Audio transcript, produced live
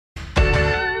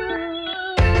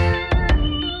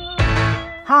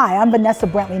Hi, I'm Vanessa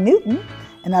Brantley Newton,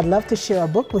 and I'd love to share a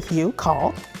book with you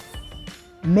called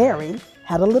Mary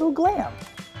Had a Little Glam,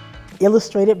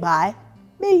 illustrated by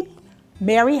me.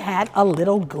 Mary had a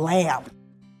little glam.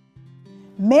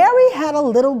 Mary had a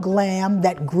little glam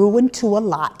that grew into a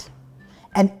lot,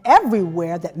 and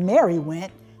everywhere that Mary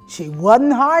went, she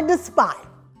wasn't hard to spot.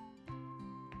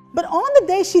 But on the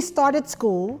day she started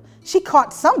school, she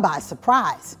caught some by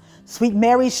surprise. Sweet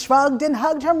Mary shrugged and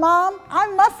hugged her mom. "I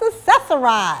must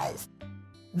accessorize."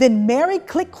 Then Mary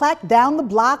click-clacked down the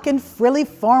block in frilly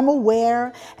formal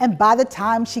wear, and by the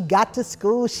time she got to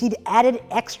school, she'd added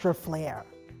extra flair.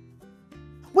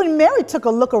 When Mary took a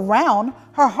look around,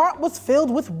 her heart was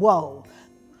filled with woe.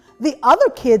 The other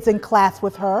kids in class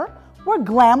with her were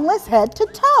glamless head to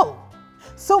toe.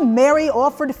 So Mary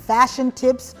offered fashion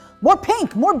tips: more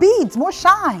pink, more beads, more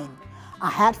shine. A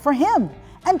hat for him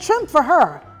and trim for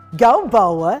her. Go,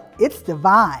 boa, it's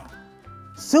divine.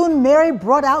 Soon Mary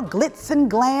brought out glitz and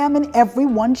glam in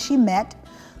everyone she met,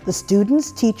 the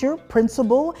students, teacher,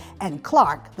 principal, and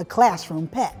Clark, the classroom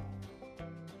pet.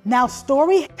 Now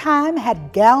story time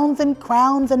had gowns and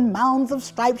crowns and mounds of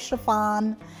striped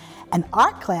chiffon, and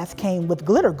art class came with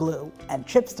glitter glue and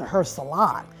trips to her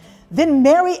salon. Then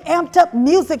Mary amped up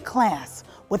music class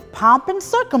with pomp and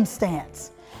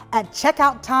circumstance. At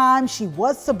checkout time, she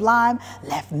was sublime,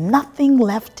 left nothing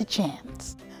left to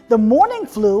chance. The morning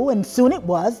flew, and soon it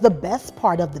was the best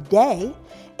part of the day.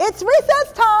 "It's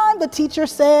recess time," the teacher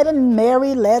said, and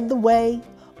Mary led the way.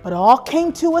 But all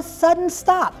came to a sudden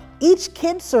stop. Each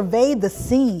kid surveyed the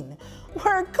scene.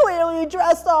 "We're clearly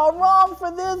dressed all wrong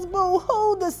for this,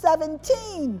 boo-hoo, the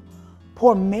 17.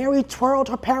 Poor Mary twirled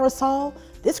her parasol.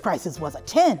 This crisis was a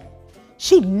 10.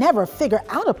 She'd never figure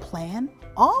out a plan.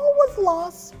 All was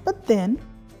lost, but then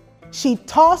she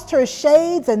tossed her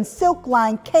shades and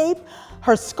silk-lined cape,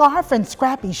 her scarf and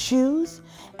scrappy shoes,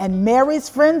 and Mary's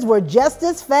friends were just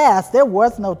as fast. There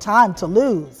was no time to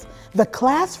lose. The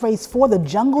class raced for the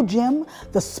jungle gym,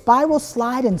 the spiral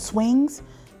slide and swings.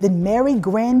 Then Mary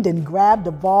grinned and grabbed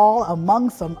a ball among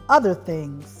some other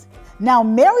things. Now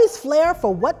Mary's flair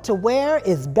for what to wear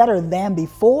is better than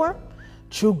before.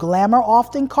 True glamour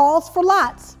often calls for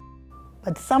lots,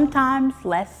 but sometimes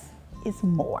less is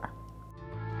more.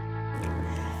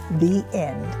 The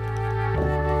end.